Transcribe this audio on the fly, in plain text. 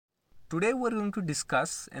Today we're going to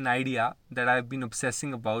discuss an idea that I've been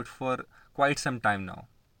obsessing about for quite some time now.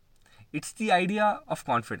 It's the idea of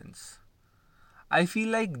confidence. I feel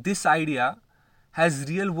like this idea has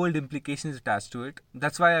real world implications attached to it.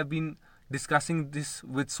 That's why I've been discussing this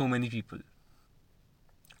with so many people.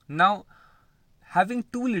 Now, having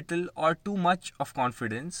too little or too much of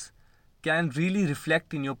confidence can really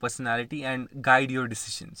reflect in your personality and guide your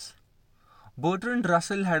decisions. Bertrand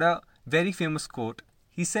Russell had a very famous quote.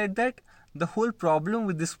 He said that the whole problem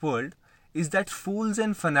with this world is that fools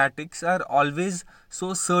and fanatics are always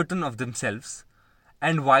so certain of themselves,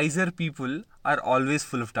 and wiser people are always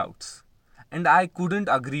full of doubts. And I couldn't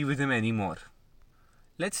agree with him anymore.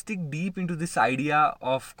 Let's dig deep into this idea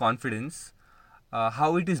of confidence,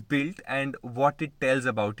 how it is built, and what it tells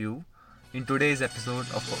about you in today's episode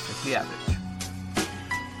of Perfectly Average.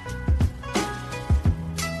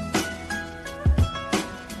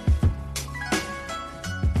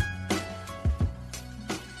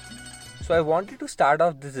 So, I wanted to start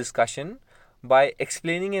off this discussion by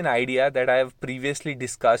explaining an idea that I have previously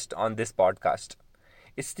discussed on this podcast.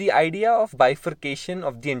 It's the idea of bifurcation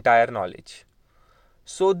of the entire knowledge.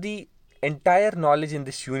 So, the entire knowledge in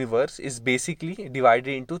this universe is basically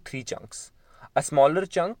divided into three chunks. A smaller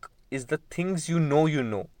chunk is the things you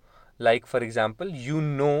know. Like, for example, you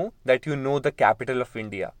know that you know the capital of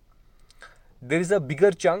India. There is a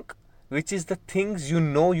bigger chunk which is the things you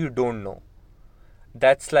don't know.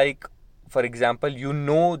 That's like, for example, you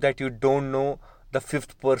know that you don't know the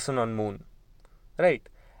fifth person on moon, right?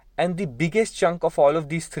 And the biggest chunk of all of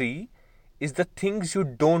these three is the things you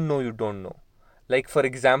don't know. Like, for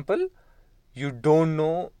example, you don't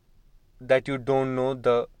know that you don't know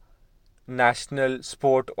the national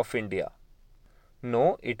sport of India.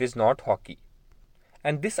 No, it is not hockey.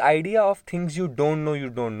 And this idea of things you don't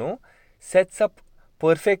know sets up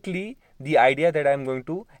perfectly the idea that I'm going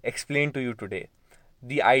to explain to you today.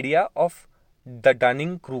 The idea of the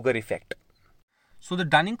Dunning-Kruger effect. So the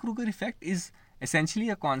Dunning-Kruger effect is essentially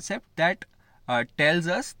a concept that tells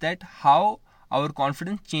us that how our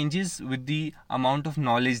confidence changes with the amount of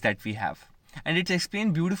knowledge that we have. And it's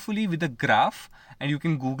explained beautifully with a graph, and you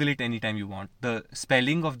can Google it anytime you want. The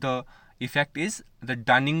spelling of the effect is the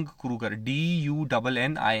Dunning-Kruger,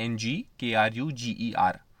 Dunning-Kruger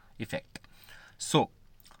effect. So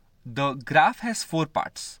the graph has four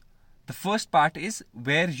parts. The first part is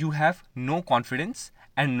where you have no confidence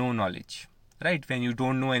and no knowledge, right? When you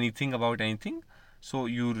don't know anything about anything, so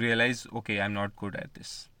you realize, okay, I'm not good at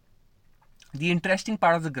this. The interesting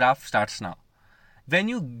part of the graph starts now. When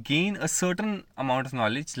you gain a certain amount of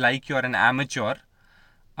knowledge, like you're an amateur,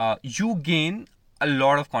 you gain a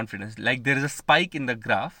lot of confidence. Like there is a spike in the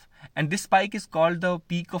graph, and this spike is called the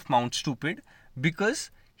peak of Mount Stupid,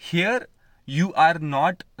 because here you are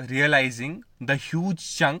not realizing the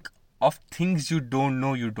huge chunk of things you don't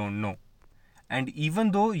know. And even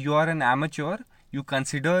though you are an amateur, you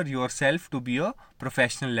consider yourself to be a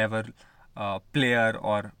professional level player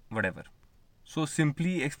or whatever. So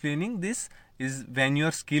simply explaining this is when your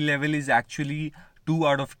skill level is actually 2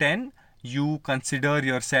 out of 10, you consider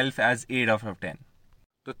yourself as 8 out of 10.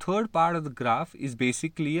 The third part of the graph is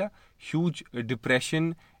basically a huge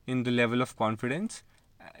depression in the level of confidence,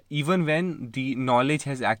 even when the knowledge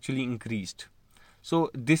has actually increased.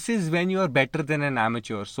 So this is when you are better than an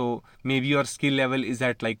amateur. So maybe your skill level is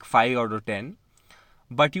at like 5 out of 10,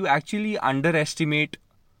 but you actually underestimate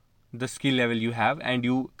the skill level you have, and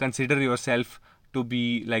you consider yourself to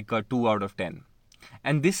be like a 2 out of 10.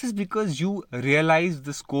 And this is because you realize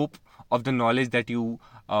the scope of the knowledge that you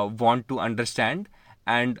want to understand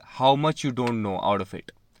and how much you don't know out of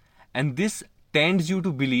it. And this tends you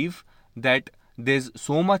to believe that there's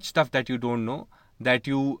so much stuff that you don't know that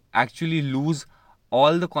you actually lose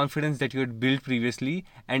all the confidence that you had built previously,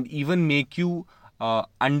 and even make you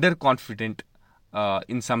underconfident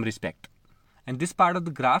in some respect. And this part of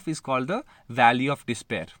the graph is called the Valley of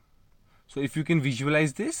Despair. So if you can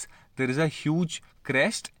visualize this, there is a huge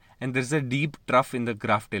crest and there is a deep trough in the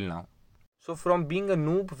graph till now. So from being a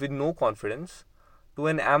noob with no confidence, to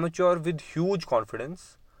an amateur with huge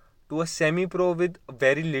confidence, to a semi-pro with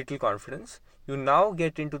very little confidence, you now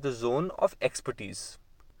get into the zone of expertise.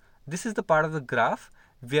 This is the part of the graph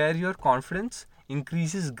where your confidence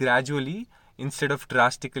increases gradually instead of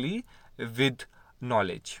drastically with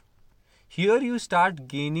knowledge. Here you start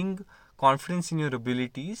gaining confidence in your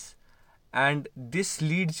abilities, and this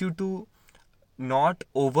leads you to not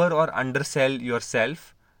over or undersell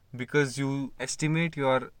yourself because you estimate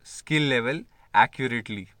your skill level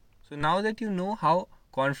accurately. So now that you know how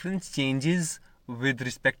confidence changes with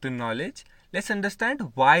respect to knowledge, let's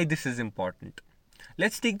understand why this is important.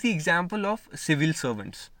 Let's take the example of civil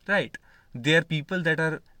servants, right? They are people that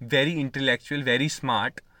are very intellectual, very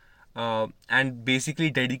smart, and basically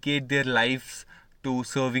dedicate their lives to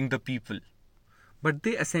serving the people. But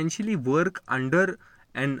they essentially work under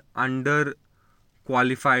an under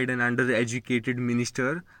qualified and undereducated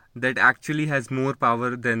minister that actually has more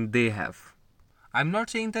power than they have. I'm not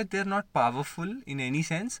saying that they're not powerful in any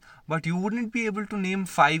sense, but you wouldn't be able to name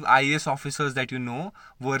 5 IAS officers that you know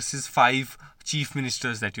versus 5 chief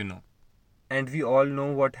ministers that you know. And we all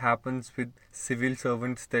know what happens with civil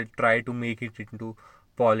servants that try to make it into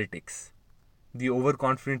politics. The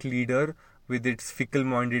overconfident leader with its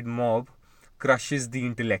fickle-minded mob crushes the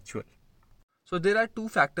intellectual. So there are two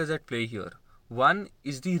factors at play here. One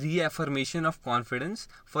is the reaffirmation of confidence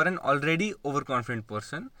for an already overconfident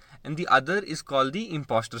person, and the other is called the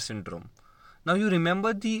imposter syndrome. Now you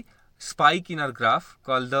remember the spike in our graph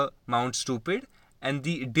called the Mount Stupid and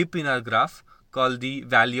the dip in our graph called the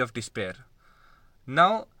Valley of Despair.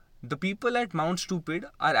 Now the people at Mount Stupid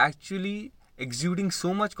are actually exuding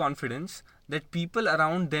so much confidence that people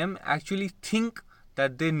around them actually think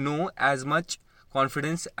that they know as much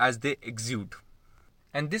confidence as they exude.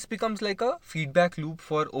 And this becomes like a feedback loop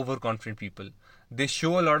for overconfident people. They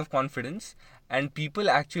show a lot of confidence, and people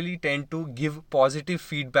actually tend to give positive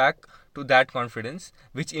feedback to that confidence,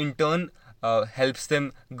 which in turn helps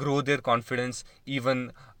them grow their confidence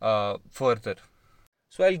even further.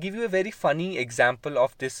 So I'll give you a very funny example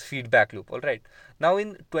of this feedback loop. Alright. Now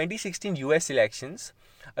in 2016 US elections,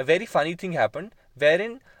 a very funny thing happened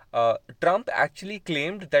wherein Trump actually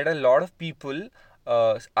claimed that a lot of people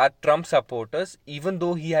are Trump supporters, even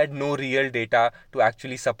though he had no real data to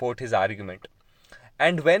actually support his argument.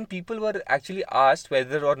 And when people were actually asked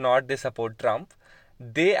whether or not they support Trump,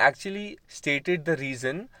 they actually stated the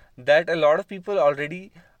reason that a lot of people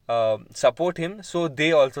already support him, so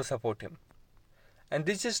they also support him. And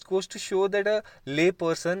this just goes to show that a lay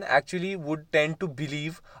person actually would tend to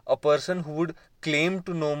believe a person who would claim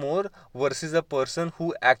to know more versus a person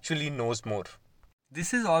who actually knows more.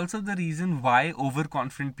 This is also the reason why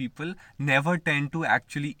overconfident people never tend to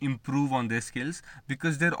actually improve on their skills,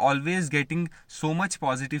 because they're always getting so much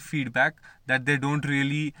positive feedback that they don't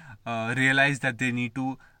really realize that they need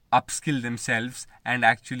to upskill themselves and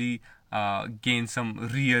actually gain some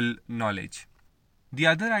real knowledge. The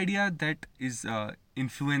other idea that is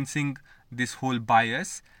influencing this whole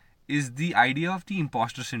bias is the idea of the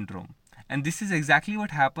imposter syndrome. And this is exactly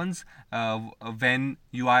what happens when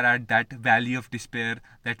you are at that valley of despair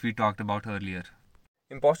that we talked about earlier.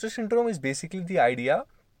 Imposter syndrome is basically the idea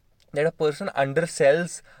that a person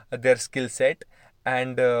undersells their skill set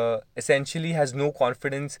and essentially has no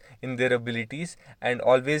confidence in their abilities and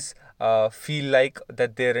always feel like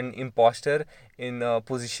that they're an imposter in a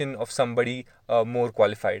position of somebody more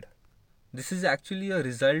qualified. This is actually a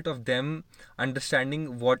result of them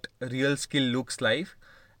understanding what real skill looks like,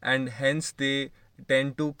 and hence they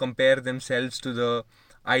tend to compare themselves to the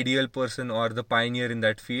ideal person or the pioneer in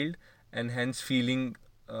that field, and hence feeling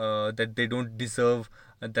that they don't deserve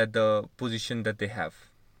that the position that they have.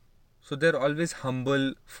 So they're always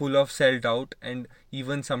humble, full of self-doubt, and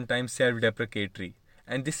even sometimes self-deprecatory.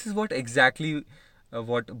 And this is what exactly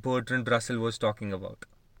what Bertrand Russell was talking about.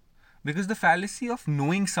 Because the fallacy of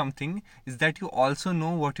knowing something is that you also know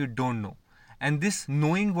what you don't know. And this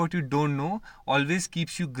knowing what you don't know always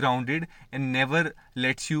keeps you grounded and never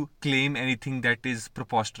lets you claim anything that is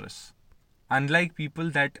preposterous. Unlike people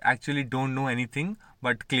that actually don't know anything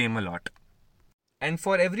but claim a lot. And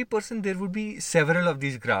for every person, there would be several of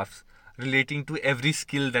these graphs relating to every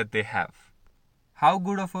skill that they have. How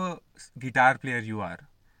good of a guitar player you are,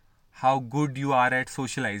 how good you are at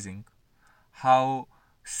socializing, how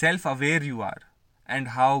self-aware you are, and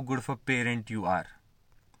how good of a parent you are.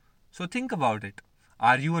 So think about it.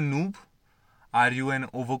 Are you a noob? Are you an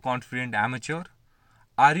overconfident amateur?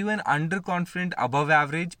 Are you an underconfident above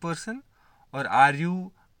average person? Or are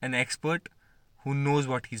you an expert who knows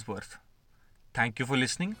what he's worth? Thank you for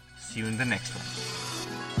listening. See you in the next one.